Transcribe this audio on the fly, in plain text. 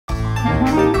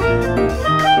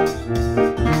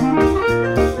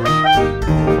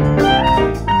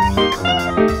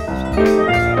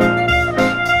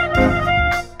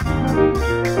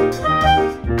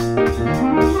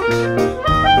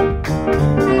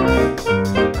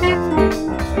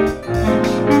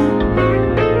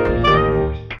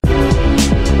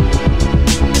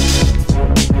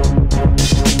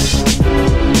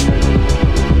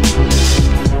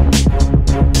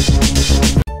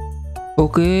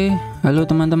Oke, halo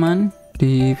teman-teman.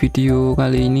 Di video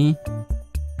kali ini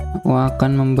aku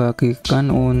akan membagikan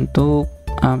untuk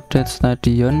update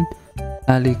stadion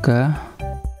Laliga.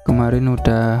 Kemarin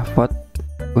udah vote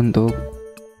untuk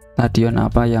stadion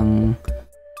apa yang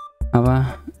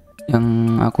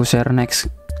aku share next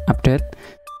update.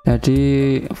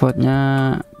 Jadi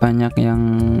vote-nya banyak yang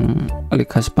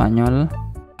Liga Espanyol.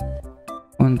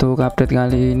 Untuk update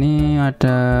kali ini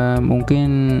ada mungkin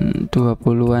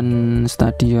 20-an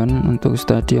stadion untuk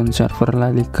stadion server La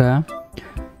Liga.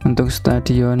 Untuk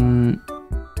stadion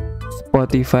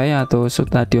Spotify atau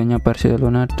stadionnya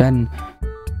Barcelona dan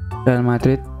Real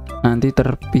Madrid nanti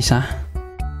terpisah.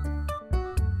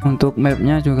 Untuk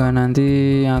mapnya juga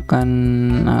nanti akan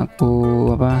aku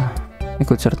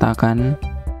ikut sertakan.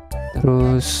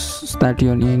 Terus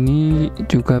stadion ini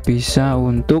juga bisa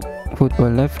untuk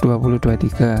Football Live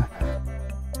 2023.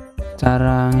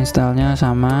 Cara installnya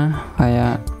sama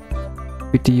kayak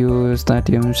video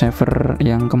StadiumServer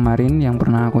yang kemarin yang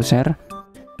pernah aku share.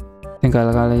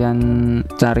 Tinggal kalian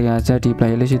cari aja di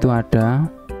playlist, itu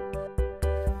ada.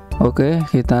 Oke,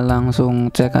 kita langsung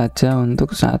cek aja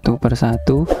untuk satu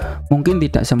persatu. Mungkin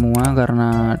tidak semua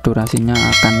karena durasinya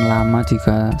akan lama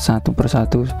jika satu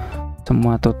persatu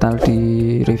semua total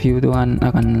di review itu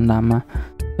akan lama.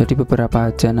 Jadi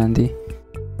beberapa aja nanti.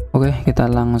 Oke, kita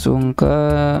langsung ke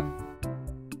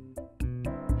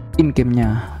in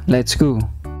game-nya. Let's go.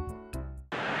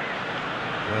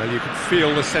 Well, you can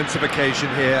feel the sense of occasion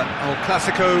here. El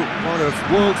Clasico, one of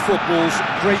world football's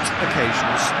great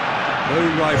occasions. No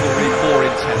rivalry more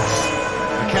intense.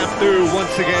 The Camp Nou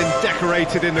once again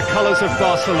decorated in the colours of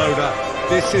Barcelona.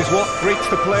 This is what greets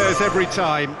the players every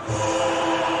time.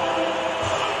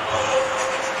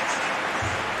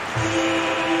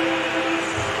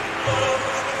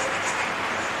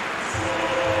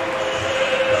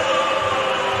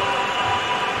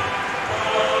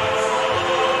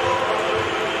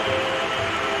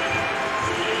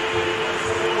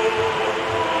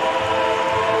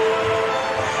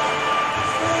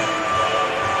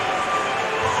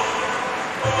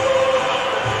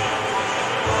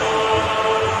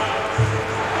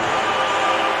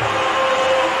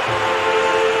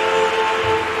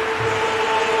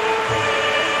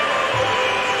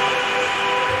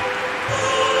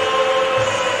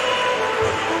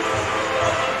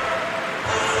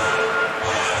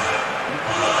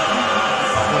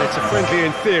 Friendly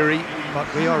in theory, but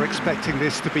we are expecting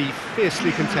this to be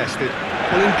fiercely contested.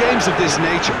 Well, in games of this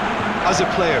nature, as a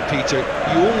player, Peter,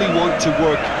 you only want to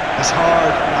work as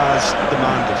hard as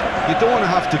demanded. You don't want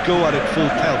to have to go at it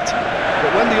full pelt.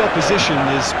 But when the opposition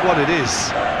is what it is,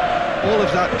 all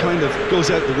of that kind of goes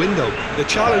out the window. The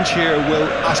challenge here will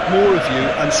ask more of you,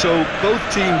 and so both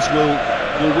teams will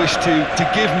wish to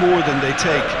give more than they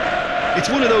take. It's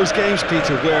one of those games,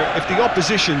 Peter, where if the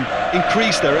opposition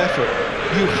increase their effort,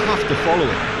 you have to follow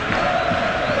it.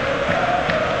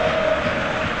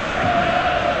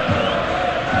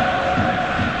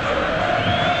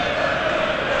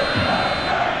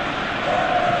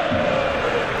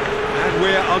 And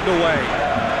we're underway.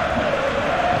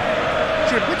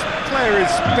 Jim, which player is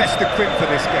best equipped for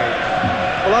this game?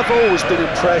 Well, I've always been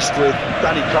impressed with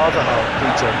Danny Carvajal,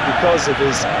 Peter, because of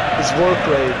his work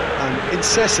rate and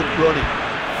incessant running.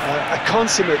 A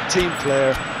consummate team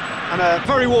player. And a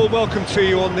very warm welcome to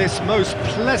you on this most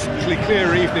pleasantly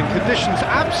clear evening. Conditions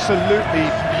absolutely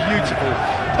beautiful.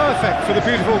 Perfect for the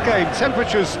beautiful game.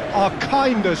 Temperatures are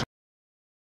kind as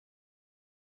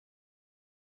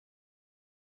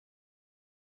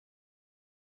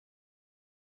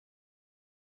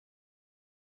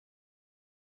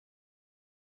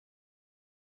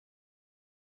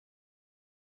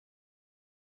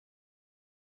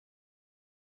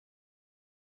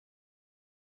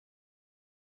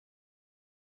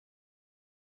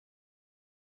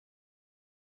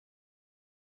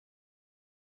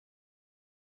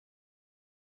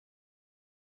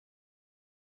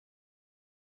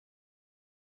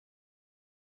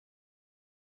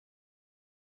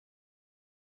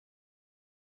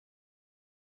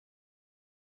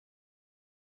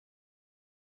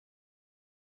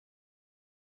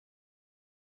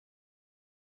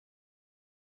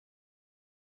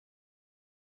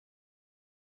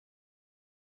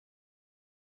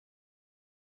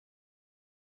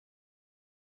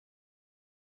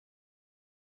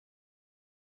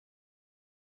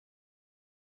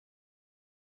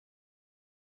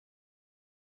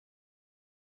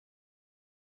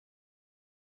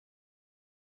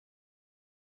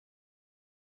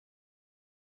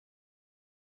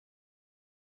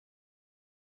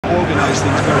organise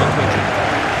things very quickly.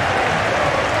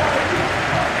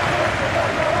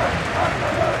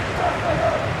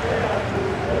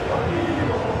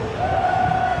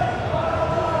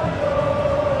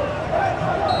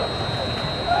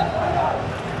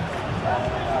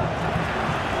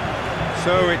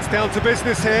 So it's down to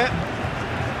business here.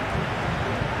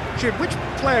 Jim, which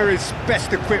player is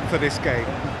best equipped for this game?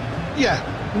 Yeah,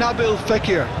 Nabil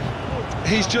Fekir.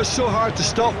 He's just so hard to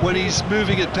stop when he's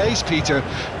moving at pace, Peter.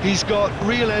 He's got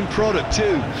real end product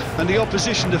too, and the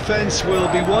opposition defence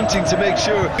will be wanting to make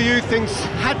sure. You things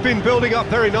had been building up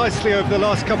very nicely over the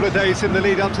last couple of days in the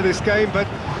lead up to this game, but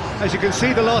as you can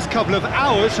see, the last couple of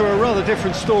hours are a rather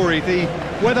different story. The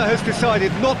weather has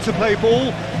decided not to play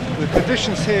ball. The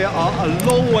conditions here are a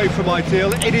long way from ideal.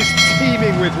 It is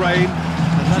teeming with rain,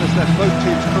 and that has left both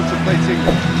teams contemplating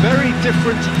very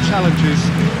different challenges.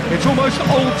 It's almost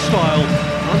old style.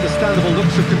 Understandable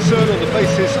looks of concern on the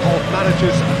faces of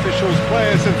managers, officials,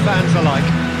 players and fans alike.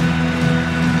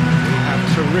 We have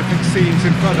terrific scenes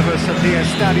in front of us at the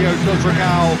Estadio,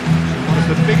 one of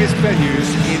the biggest venues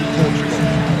in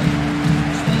Portugal.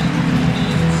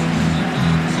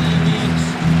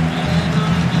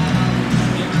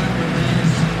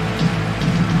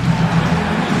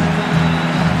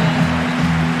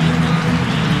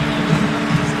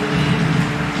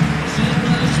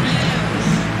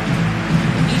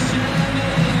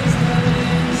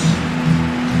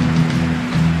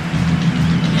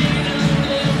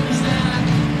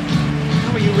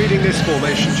 This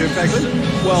formation, Jim Beglin?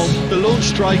 Well, the lone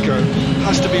striker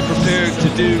has to be prepared to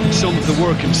do some of the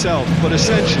work himself, but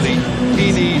essentially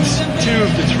he needs two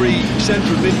of the three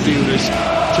central midfielders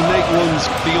to make runs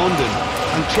beyond him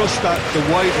and trust that the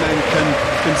wide men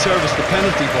can service the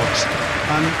penalty box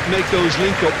and make those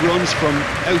link-up runs from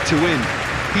out to in.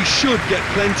 He should get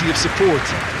plenty of support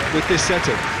with this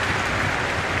setup.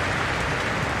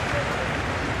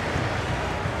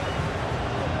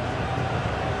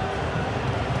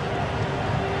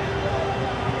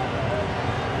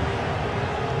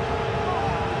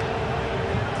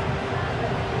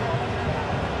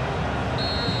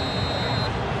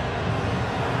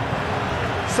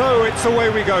 So it's away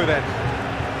we go then.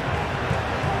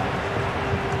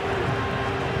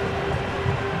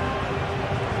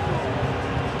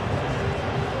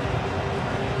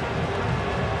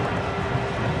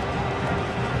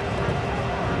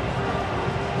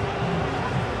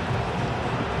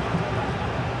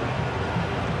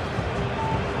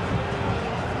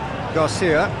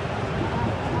 Garcia.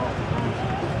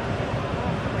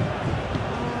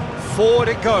 Forward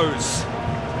it goes.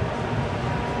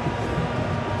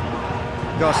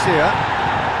 Garcia.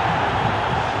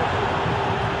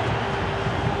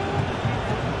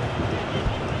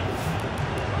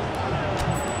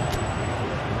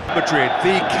 Madrid,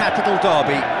 the capital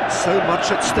derby, so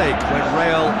much at stake when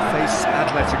Real face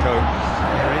Atletico.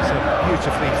 There is a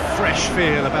beautifully fresh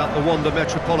feel about the Wanda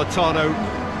Metropolitano.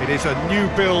 It is a new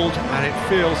build and it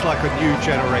feels like a new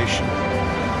generation.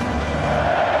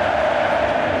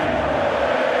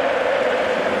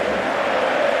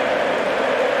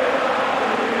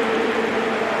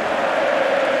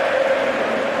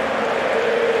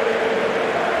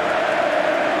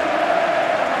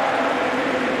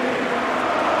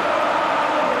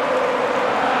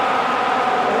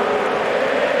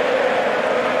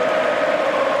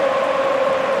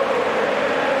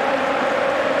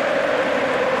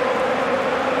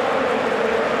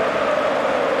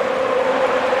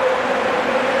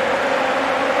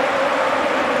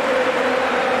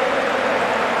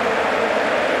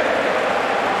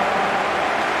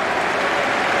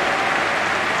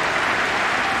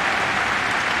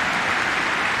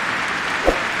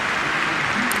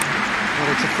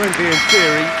 It's a friendly in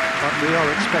theory, but we are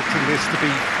expecting this to be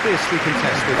fiercely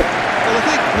contested. Well, I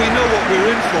think we know what we're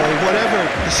in for, whatever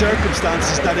the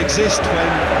circumstances that exist when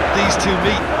these two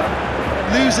meet.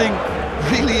 Losing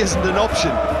really isn't an option,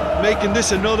 making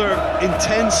this another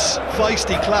intense,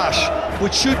 feisty clash,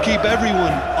 which should keep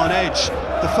everyone on edge.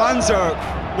 The fans are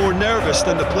more nervous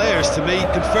than the players, to me,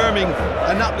 confirming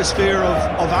an atmosphere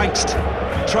of angst.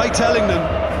 Try telling them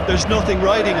there's nothing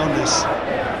riding on this.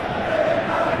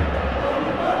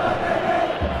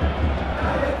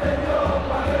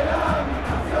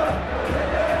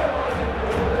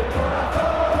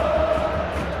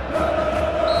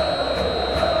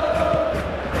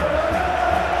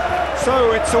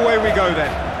 So it's away we go then.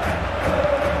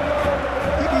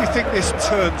 Who do you think this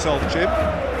turns on, Jim?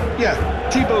 Yeah,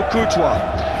 Thibaut Courtois.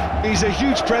 He's a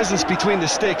huge presence between the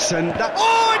sticks, and that...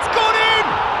 Oh, it's gone in!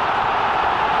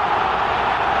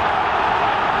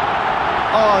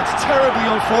 Oh, it's terribly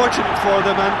unfortunate for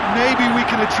them, and maybe we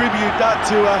can attribute that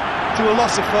to a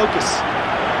loss of focus.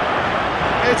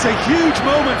 It's a huge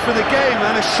moment for the game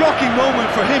and a shocking moment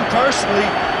for him personally,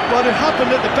 but it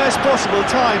happened at the best possible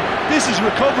time. This is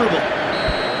recoverable.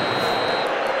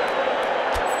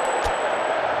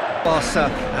 Barca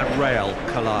and Real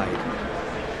collide.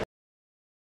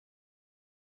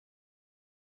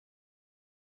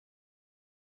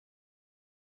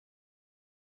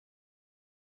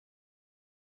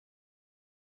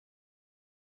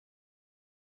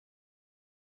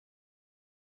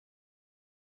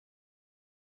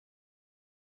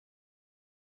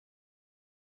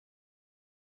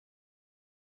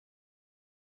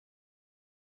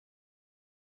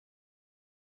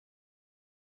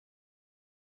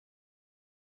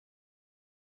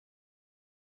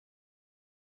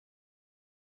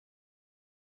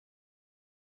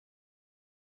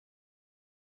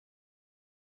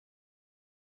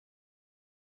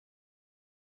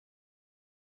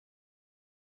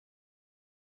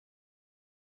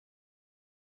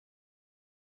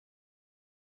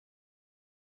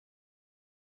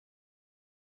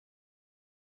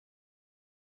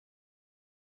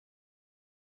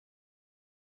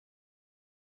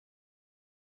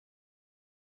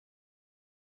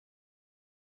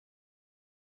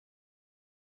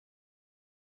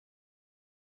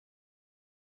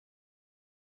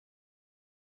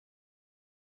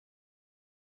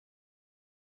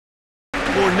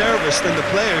 more nervous than the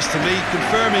players to me,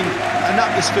 confirming an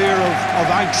atmosphere of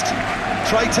angst.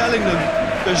 Try telling them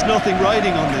there's nothing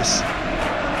riding on this.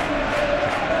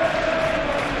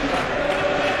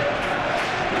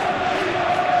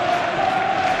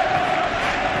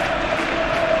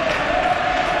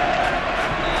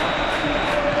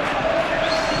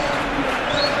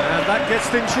 And that gets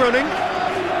things running.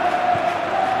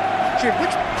 Jim,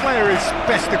 which player is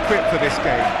best equipped for this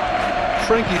game?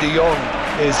 Frankie de Jong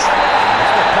is...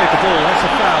 He's not played the ball, that's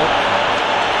a foul.